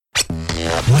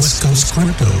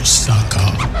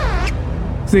WestCoastCryptos.com.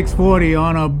 6:40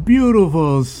 on a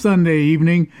beautiful Sunday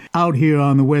evening out here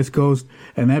on the West Coast,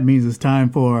 and that means it's time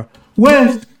for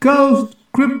West Coast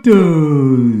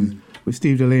Cryptos with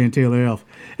Steve DeLay and Taylor Elf.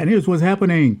 And here's what's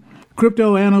happening.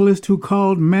 Crypto analyst who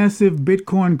called massive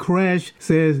Bitcoin crash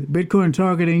says Bitcoin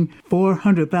targeting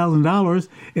 $400,000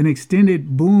 in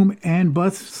extended boom and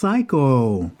bust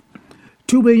cycle.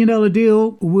 $2 billion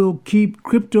deal will keep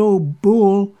crypto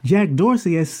bull Jack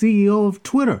Dorsey as CEO of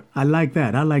Twitter. I like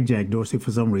that. I like Jack Dorsey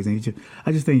for some reason.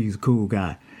 I just think he's a cool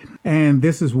guy. And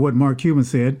this is what Mark Cuban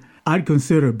said. I'd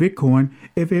consider Bitcoin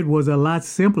if it was a lot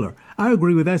simpler. I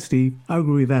agree with that, Steve. I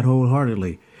agree with that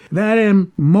wholeheartedly. That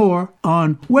and more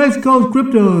on West Coast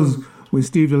Cryptos with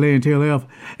Steve DeLay and Taylor Elf.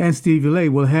 And Steve DeLay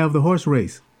will have the horse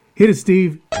race. Hit it,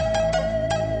 Steve.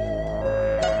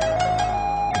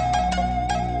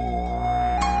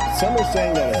 Some are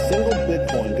saying that a single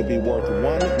Bitcoin could be worth $1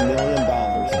 million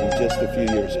in just a few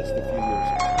years.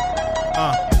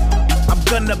 I'm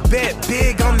gonna bet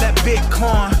big on that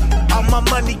Bitcoin. All my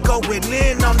money going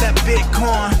in on that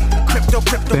Bitcoin. Crypto,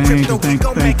 we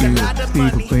gon' make a lot of money.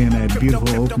 Steve, for playing that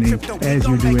beautiful opening as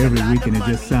you do every week, and it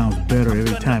just sounds better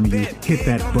every time you hit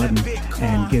that button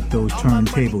and get those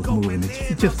turntables moving.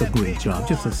 It's just a great job,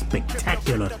 just a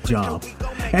spectacular job.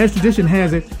 As tradition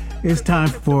has it, it's time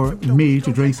for me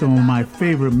to drink some of my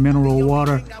favorite mineral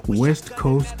water, West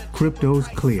Coast Cryptos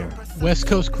Clear. West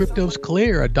Coast Cryptos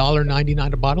Clear,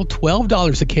 $1.99 a bottle,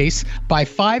 $12 a case. Buy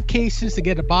 5 cases to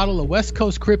get a bottle of West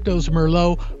Coast Cryptos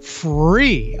Merlot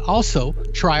free. Also,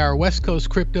 try our West Coast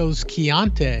Cryptos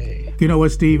Chianti. You know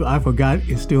what, Steve? I forgot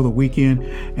it's still the weekend,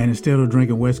 and instead of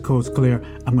drinking West Coast Clear,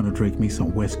 I'm going to drink me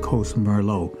some West Coast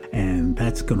Merlot, and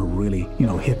that's going to really,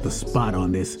 hit the spot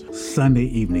on this Sunday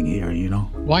evening here,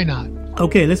 Why not?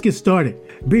 Okay, let's get started.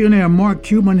 Billionaire Mark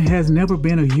Cuban has never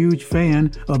been a huge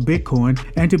fan of Bitcoin,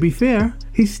 and to be fair,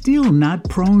 he's still not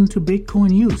prone to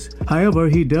Bitcoin use. However,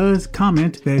 he does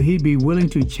comment that he'd be willing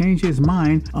to change his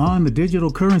mind on the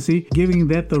digital currency, given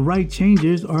that the right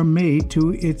changes are made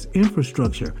to its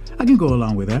infrastructure. I can go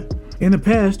along with that. In the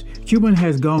past, Cuban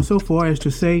has gone so far as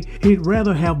to say he'd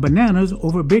rather have bananas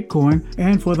over Bitcoin,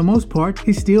 and for the most part,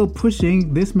 he's still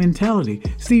pushing this mentality.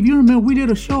 Steve, you remember we did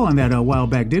a show on that a while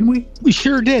back, didn't we? We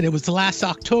sure did. It was last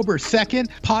October 2nd,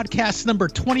 podcast number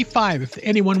 25. If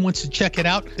anyone wants to check it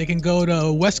out, they can go to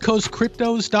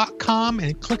westcoastcryptos.com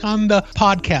and click on the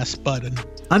podcast button.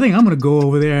 I think I'm going to go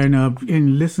over there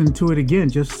and listen to it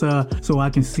again, just so I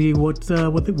can see what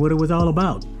it was all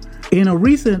about. In a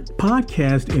recent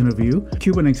podcast interview,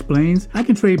 Cuban explains, I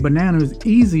can trade bananas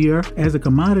easier as a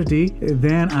commodity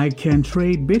than I can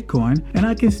trade Bitcoin, and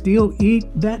I can still eat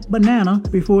that banana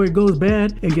before it goes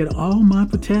bad and get all my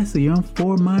potassium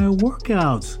for my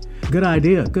workouts. Good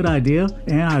idea,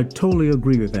 and I totally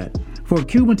agree with that. For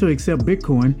Cuban to accept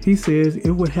Bitcoin, he says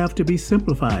it would have to be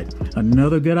simplified.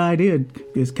 Another good idea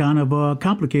is kind of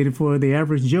complicated for the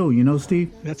average Joe,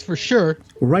 Steve? That's for sure.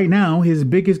 Right now, his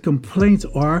biggest complaints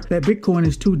are that Bitcoin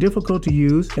is too difficult to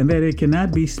use and that it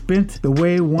cannot be spent the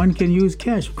way one can use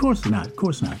cash. Of course not.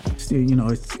 Still,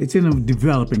 it's in a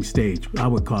developing stage, I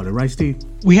would call it. Right, Steve?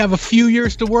 We have a few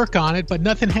years to work on it, but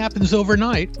nothing happens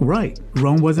overnight. Right.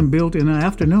 Rome wasn't built in an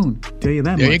afternoon. Tell you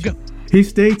that much. There you go. He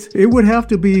states it would have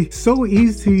to be so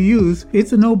easy to use,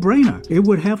 it's a no-brainer. It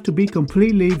would have to be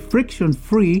completely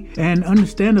friction-free and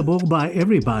understandable by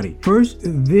everybody. First,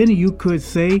 then you could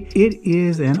say it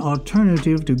is an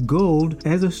alternative to gold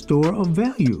as a store of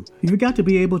value. You've got to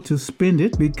be able to spend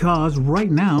it because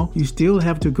right now you still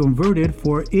have to convert it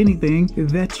for anything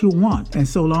that you want. And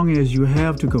so long as you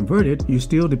have to convert it, you're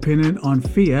still dependent on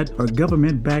fiat or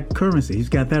government-backed currency. He's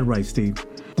got that right, Steve.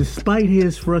 Despite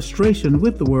his frustration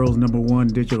with the world's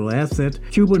 #1 digital asset,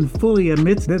 Cuban fully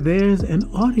admits that there's an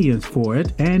audience for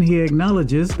it, and he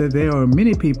acknowledges that there are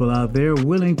many people out there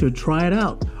willing to try it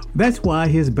out. That's why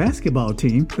his basketball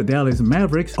team, the Dallas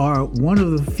Mavericks, are one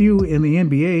of the few in the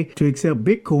NBA to accept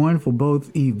Bitcoin for both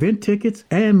event tickets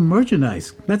and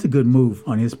merchandise. That's a good move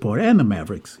on his part, and the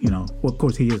Mavericks, Well, of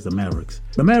course, he is the Mavericks.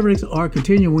 The Mavericks are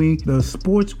continuing the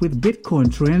sports with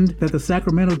Bitcoin trend that the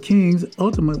Sacramento Kings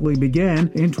ultimately began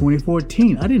in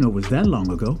 2014. I didn't know it was that long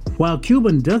ago. While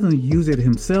Cuban doesn't use it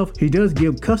himself, he does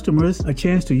give customers a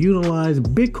chance to utilize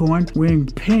Bitcoin when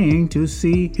paying to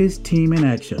see his team in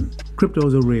action.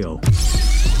 Cryptos are real.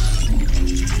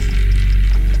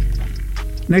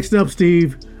 Next up,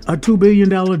 Steve, a $2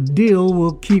 billion deal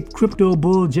will keep crypto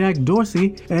bull Jack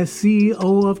Dorsey as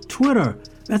CEO of Twitter.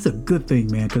 That's a good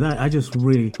thing, man, because I just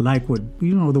really like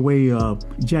the way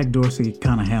Jack Dorsey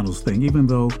kind of handles things. Even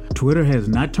though Twitter has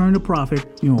not turned a profit,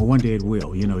 one day it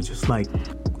will. Just like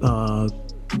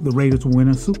the Raiders will win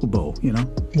a Super Bowl,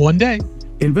 One day.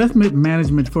 Investment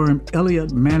management firm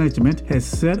Elliott Management has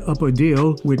set up a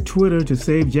deal with Twitter to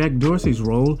save Jack Dorsey's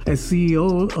role as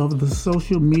CEO of the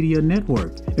social media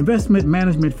network. Investment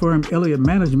management firm Elliott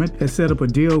Management has set up a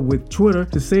deal with Twitter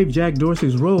to save Jack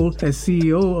Dorsey's role as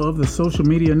CEO of the social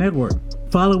media network.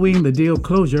 Following the deal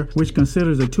closure, which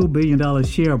considers a $2 billion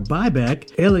share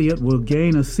buyback, Elliott will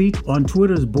gain a seat on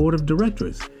Twitter's board of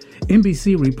directors.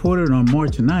 NBC reported on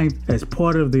March 9th, as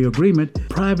part of the agreement,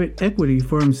 private equity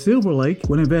firm Silver Lake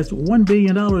will invest $1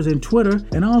 billion in Twitter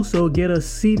and also get a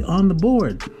seat on the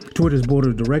board. Twitter's board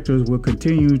of directors will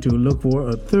continue to look for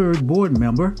a third board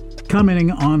member. Commenting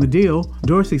on the deal,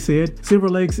 Dorsey said, Silver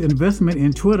Lake's investment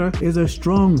in Twitter is a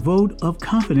strong vote of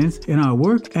confidence in our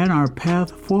work and our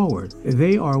path forward.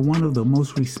 They are one of the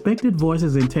most respected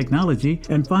voices in technology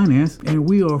and finance, and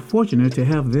we are fortunate to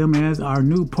have them as our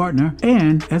new partner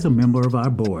and as a member of our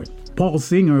board. Paul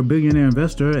Singer, a billionaire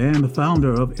investor and the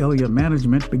founder of Elliott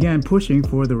Management, began pushing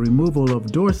for the removal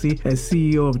of Dorsey as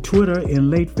CEO of Twitter in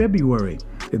late February.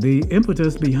 The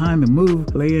impetus behind the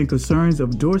move lay in concerns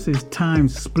of Dorsey's time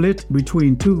split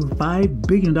between two $5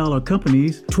 billion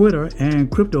companies, Twitter and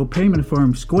crypto payment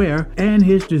firm Square, and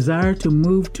his desire to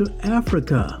move to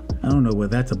Africa. I don't know what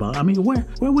that's about. I mean, where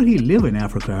would he live in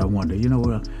Africa, I wonder?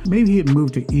 Maybe he'd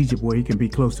move to Egypt where he can be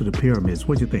close to the pyramids.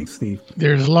 What do you think, Steve?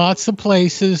 There's lots of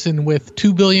places, and with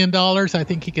 $2 billion, I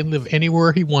think he can live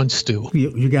anywhere he wants to.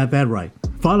 You got that right.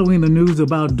 Following the news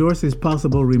about Dorsey's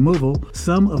possible removal,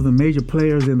 some of the major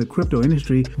players in the crypto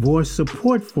industry voiced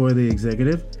support for the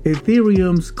executive.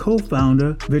 Ethereum's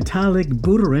co-founder Vitalik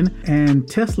Buterin and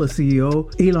Tesla CEO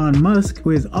Elon Musk, who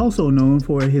is also known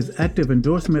for his active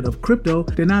endorsement of crypto,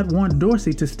 did not want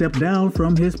Dorsey to step down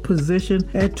from his position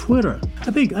at Twitter.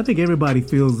 I think everybody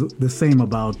feels the same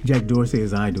about Jack Dorsey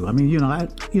as I do. I mean,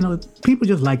 people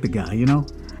just like the guy,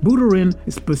 Buterin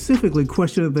specifically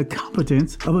questioned the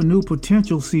competence of a new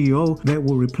potential CEO that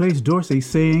will replace Dorsey,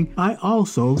 saying, I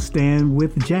also stand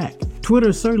with Jack.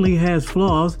 Twitter certainly has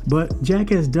flaws, but Jack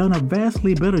has done a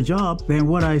vastly better job than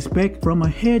what I expect from a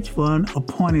hedge fund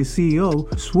appointed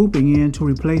CEO swooping in to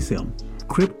replace him.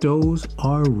 Cryptos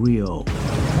are real.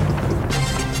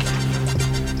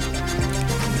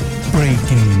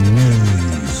 Breaking news.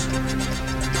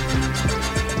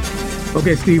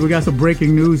 Okay, Steve, we got some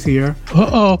breaking news here.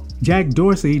 Uh-oh. Jack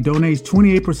Dorsey donates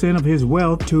 28% of his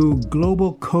wealth to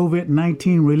global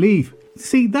COVID-19 relief.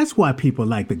 See, that's why people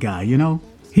like the guy,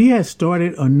 He has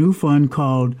started a new fund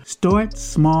called Start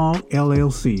Small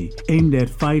LLC, aimed at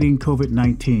fighting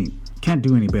COVID-19. Can't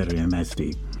do any better than that,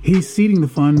 Steve. He's seeding the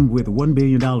fund with $1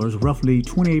 billion, roughly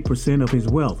 28% of his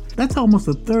wealth. That's almost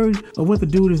a third of what the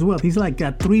dude is worth. He's got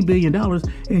 $3 billion, and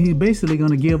he's basically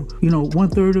going to give,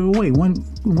 1/3 away,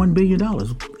 $1 billion.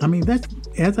 I mean, that's,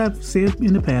 as I've said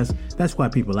in the past, that's why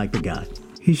people like the guy.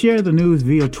 He shared the news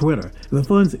via Twitter. The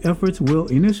fund's efforts will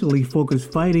initially focus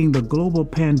fighting the global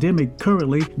pandemic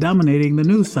currently dominating the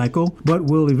news cycle, but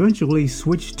will eventually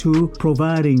switch to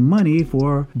providing money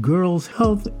for girls'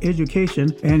 health,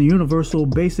 education, and universal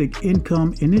basic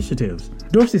income initiatives.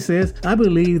 Dorsey says, I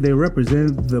believe they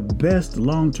represent the best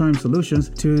long-term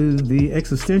solutions to the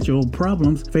existential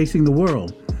problems facing the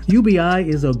world. UBI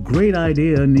is a great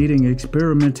idea needing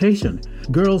experimentation.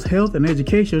 Girls' health and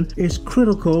education is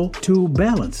critical to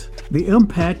balance. The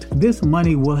impact this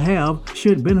money will have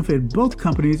should benefit both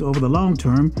companies over the long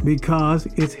term because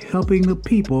it's helping the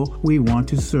people we want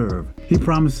to serve. He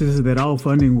promises that all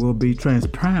funding will be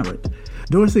transparent.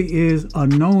 Dorsey is a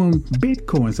known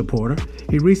Bitcoin supporter.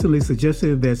 He recently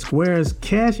suggested that Square's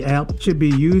Cash App should be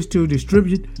used to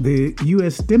distribute the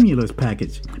U.S. stimulus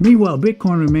package. Meanwhile,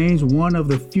 Bitcoin remains one of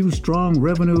the few strong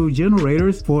revenue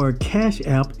generators for Cash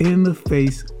App in the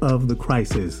face of the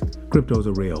crisis. Cryptos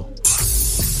are real.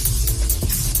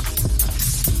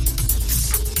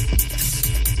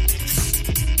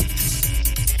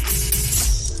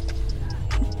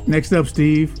 Next up,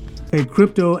 Steve. A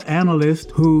crypto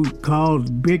analyst who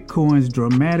called Bitcoin's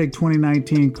dramatic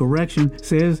 2019 correction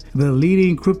says the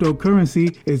leading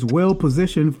cryptocurrency is well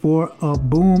positioned for a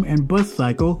boom and bust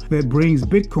cycle that brings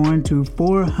Bitcoin to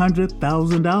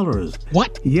 $400,000.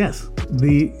 What? Yes.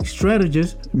 The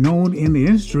strategist, known in the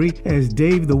industry as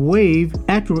Dave the Wave,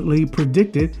 accurately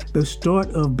predicted the start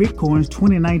of Bitcoin's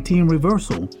 2019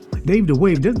 reversal. Dave the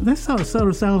Wave, that sort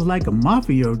of sounds like a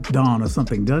mafia don or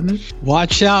something, doesn't it?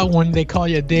 Watch out when they call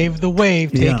you Dave the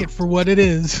Wave. Take it for what it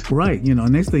is. Right.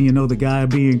 Next thing you know, the guy will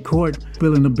be in court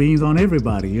spilling the beans on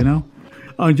everybody,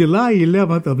 On July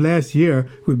 11th of last year,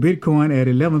 with Bitcoin at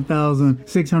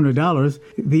 $11,600,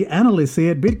 the analyst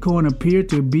said Bitcoin appeared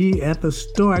to be at the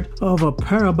start of a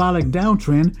parabolic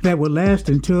downtrend that would last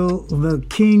until the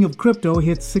king of crypto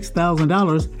hit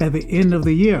 $6,000 at the end of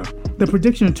the year. The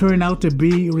prediction turned out to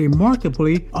be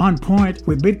remarkably on point,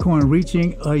 with Bitcoin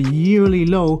reaching a yearly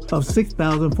low of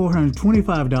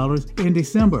 $6,425 in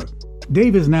December.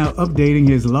 Dave is now updating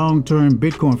his long-term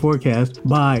Bitcoin forecast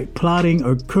by plotting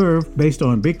a curve based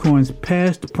on Bitcoin's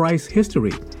past price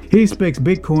history. He expects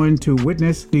Bitcoin to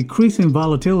witness decreasing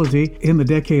volatility in the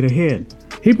decade ahead.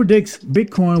 He predicts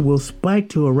Bitcoin will spike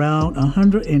to around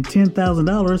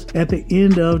 $110,000 at the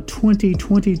end of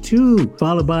 2022,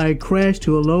 followed by a crash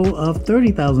to a low of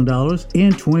 $30,000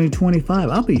 in 2025.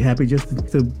 I'll be happy just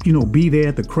to be there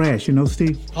at the crash,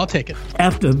 Steve. I'll take it.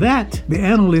 After that, the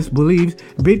analyst believes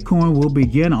Bitcoin will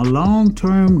begin a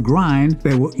long-term grind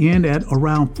that will end at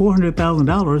around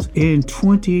 $400,000 in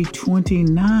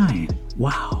 2029.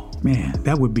 Wow. Man,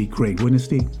 that would be great, wouldn't it,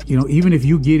 Steve? Even if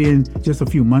you get in just a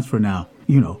few months from now,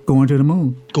 going to the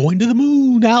moon. Going to the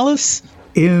moon, Alice.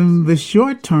 In the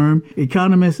short term,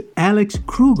 economist Alex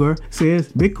Kruger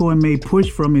says Bitcoin may push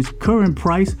from its current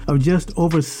price of just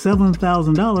over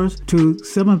 $7,000 to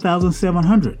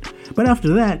 $7,700. But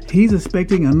after that, he's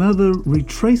expecting another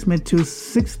retracement to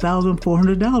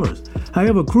 $6,400.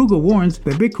 However, Kruger warns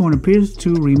that Bitcoin appears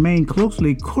to remain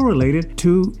closely correlated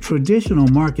to traditional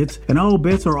markets, and all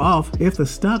bets are off if the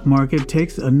stock market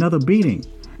takes another beating.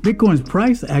 Bitcoin's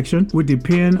price action would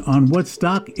depend on what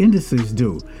stock indices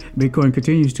do. Bitcoin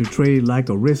continues to trade like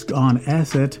a risk-on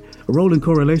asset. Rolling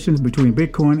correlations between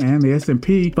Bitcoin and the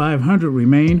S&P 500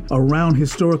 remain around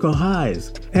historical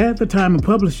highs. At the time of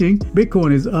publishing,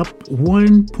 Bitcoin is up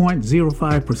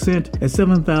 1.05% at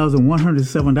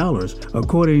 $7,107,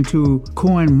 according to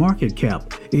CoinMarketCap.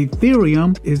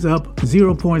 Ethereum is up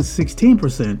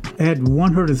 0.16% at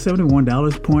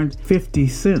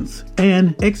 $171.50,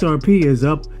 and XRP is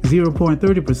up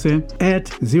 0.30% at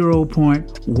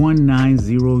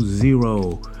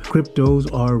 0.1900. Cryptos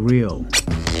are real.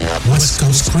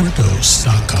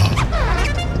 WestCoastCryptos.com.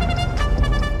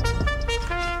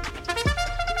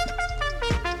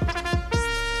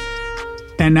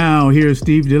 And now here's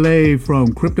Steve DeLay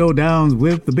from Crypto Downs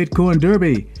with the Bitcoin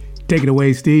Derby. Take it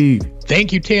away, Steve.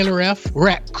 Thank you, Taylor F. We're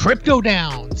at Crypto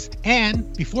Downs.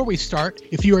 And before we start,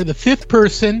 if you are the fifth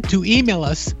person to email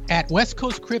us at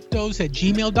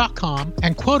westcoastcryptos@gmail.com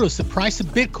and quote us the price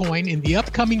of Bitcoin in the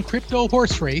upcoming crypto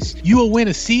horse race, you will win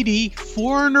a CD,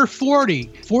 Foreigner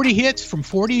 40. 40 hits from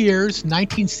 40 years,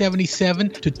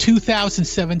 1977 to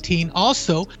 2017.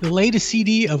 Also, the latest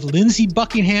CD of Lindsey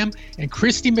Buckingham and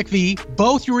Christy McVie,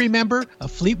 both you remember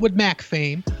of Fleetwood Mac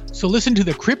fame. So listen to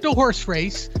the crypto horse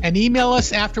race and email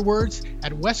us afterwards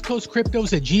at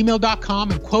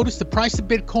westcoastcryptos@gmail.com and quote us the price of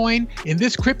Bitcoin. In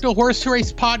this Crypto Horse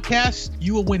Race podcast,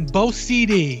 you will win both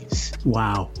CDs.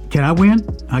 Wow. Can I win?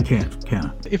 I can't, can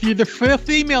I? If you're the fifth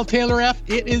email, Taylor F.,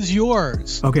 it is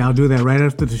yours. Okay, I'll do that right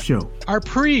after the show. Our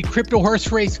pre-Crypto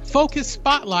Horse Race focus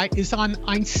spotlight is on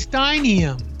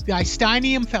Einsteinium. The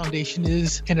Einsteinium Foundation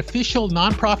is an official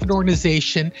nonprofit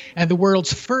organization and the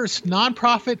world's first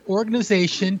nonprofit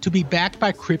organization to be backed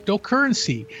by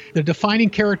cryptocurrency. The defining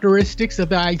characteristics of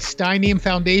the Einsteinium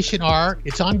Foundation are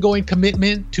its ongoing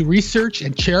commitment to research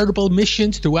and charitable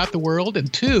missions throughout the world,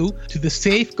 and two, to the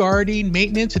safeguarding,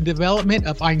 maintenance, and development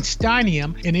of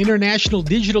Einsteinium, an international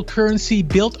digital currency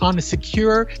built on a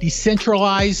secure,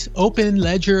 decentralized, open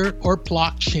ledger or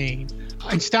blockchain.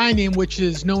 Einsteinium, which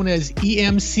is known as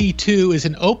EMC2, is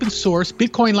an open source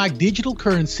Bitcoin-like digital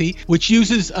currency which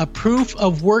uses a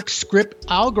proof-of-work script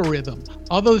algorithm.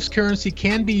 Although this currency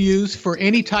can be used for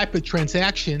any type of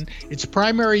transaction, its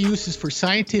primary use is for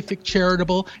scientific,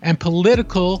 charitable, and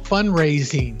political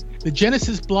fundraising. The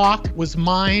Genesis block was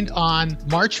mined on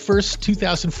March 1st,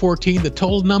 2014. The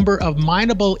total number of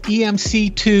mineable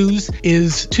EMC2s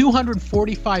is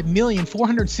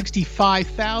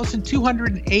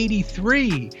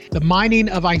 245,465,283. The mining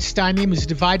of Einsteinium is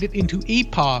divided into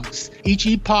epochs. Each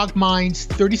epoch mines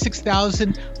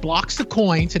 36,000 blocks of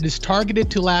coins and is targeted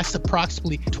to last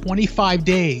approximately 25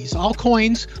 days. All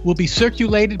coins will be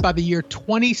circulated by the year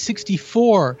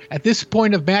 2064. At this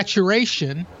point of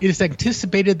maturation, it is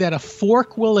anticipated that a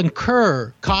fork will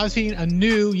occur, causing a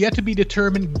new, yet to be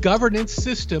determined governance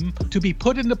system to be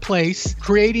put into place,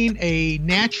 creating a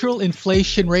natural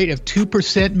inflation rate of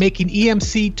 2%, making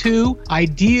EMC2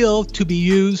 ideal to be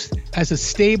used as a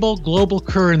stable global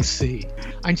currency.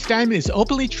 Einsteinium is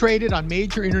openly traded on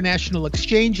major international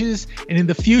exchanges and in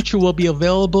the future will be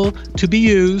available to be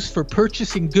used for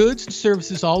purchasing goods and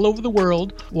services all over the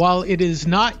world. While it is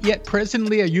not yet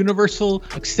presently a universal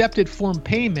accepted form of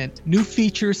payment, new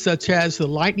features such as the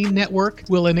Lightning Network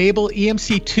will enable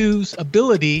EMC2's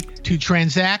ability to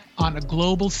transact on a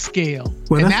global scale.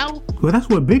 Well, that's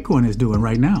what Bitcoin is doing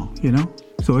right now,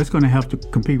 So it's going to have to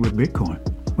compete with Bitcoin.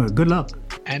 Well, good luck.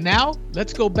 And now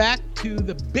let's go back to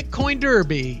the Bitcoin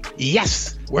Derby.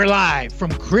 Yes, we're live from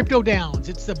Crypto Downs.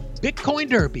 It's the Bitcoin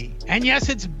Derby. And yes,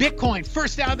 it's Bitcoin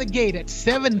first out of the gate at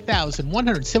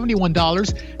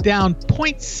 $7,171, down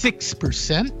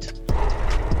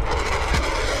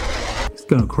 0.6%. It's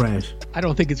going to crash. I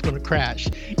don't think it's going to crash.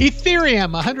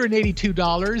 Ethereum,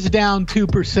 $182, down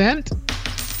 2%.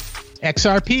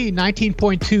 XRP,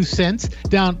 19.2 cents,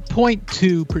 down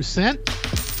 0.2%.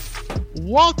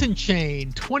 Walton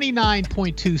Chain,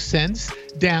 29.2 cents,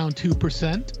 down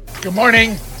 2%. Good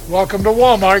morning. Welcome to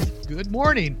Walmart. Good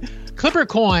morning. Clipper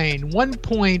Coin,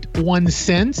 1.1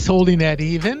 cents, holding at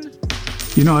even.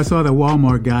 I saw the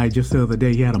Walmart guy just the other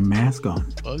day. He had a mask on.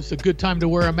 Well, it's a good time to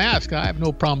wear a mask. I have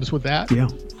no problems with that. Yeah.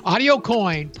 Audio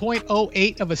Coin,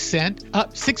 0.08 of a cent,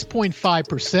 up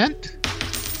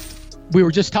 6.5%. We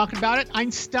were just talking about it.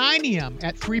 Einsteinium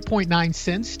at 3.9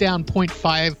 cents, down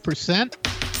 0.5%.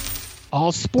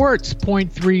 All Sports,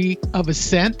 0.3 of a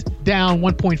cent, down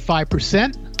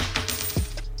 1.5%.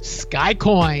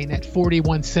 Skycoin at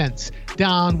 41 cents,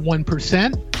 down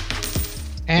 1%.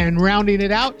 And rounding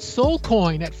it out,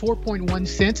 Solcoin at 4.1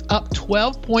 cents, up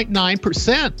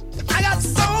 12.9%. I got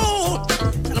soul,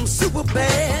 and I'm super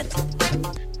bad.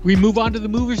 We move on to the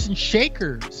movers and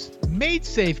shakers.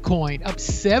 MadeSafe Coin up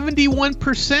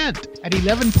 71% at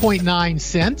 11.9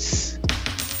 cents.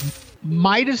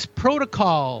 Midas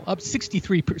Protocol up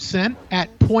 63% at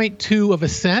 0.2 of a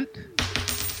cent.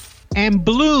 And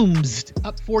Blooms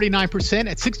up 49%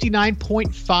 at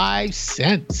 69.5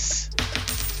 cents.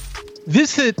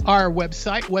 Visit our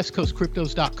website,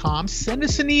 westcoastcryptos.com. Send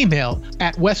us an email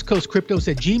at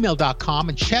westcoastcryptos@gmail.com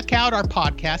and check out our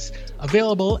podcasts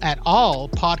available at all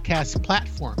podcast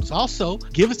platforms. Also,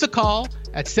 give us a call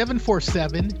at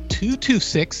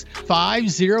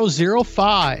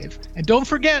 747-226-5005. And don't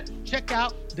forget, check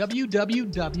out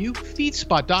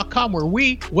www.feedspot.com where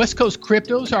we, West Coast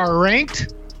Cryptos, are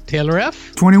ranked, Taylor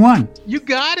F. 21. You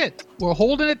got it. We're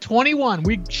holding at 21.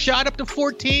 We shot up to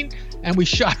 14 and we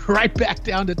shot right back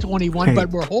down to 21,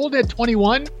 but we're holding at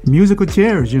 21. Musical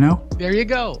chairs, There you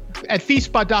go. At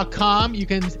feedspot.com, you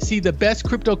can see the best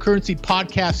cryptocurrency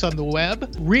podcasts on the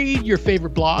web, read your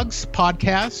favorite blogs,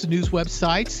 podcasts, news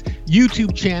websites,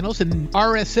 YouTube channels, and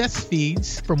RSS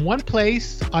feeds from one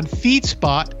place on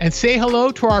FeedSpot, and say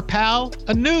hello to our pal,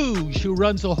 Anuj, who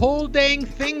runs the whole dang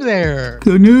thing there.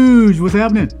 Anuj, what's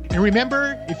happening? And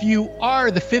remember, if you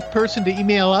are the fifth person to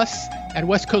email us at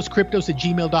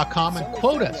westcoastcryptos@gmail.com and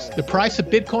quote us the price of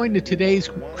Bitcoin to today's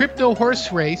crypto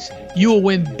horse race, you will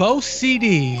win both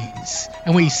CDs.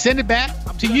 And we send it back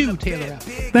to you, Taylor.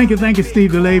 Thank you,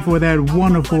 Steve DeLay, for that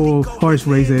wonderful horse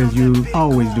race, as you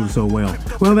always do so well.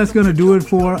 Well, that's going to do it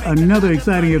for another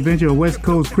exciting adventure of West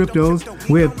Coast Cryptos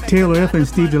with Taylor F. and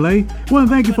Steve DeLay. Well,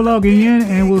 thank you for logging in,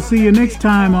 and we'll see you next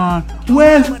time on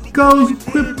West Coast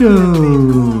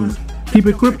Cryptos. Keep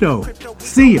it crypto.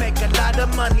 See ya.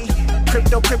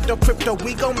 Crypto,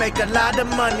 we gon' make a lot of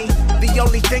money. The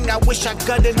only thing I wish I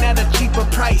got it at a cheaper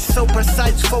price. So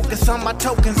precise, focus on my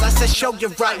tokens. I said, show you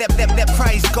right. That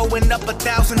price going up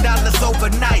 $1,000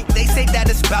 overnight. They say that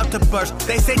it's about to burst.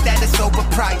 They say that it's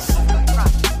overpriced.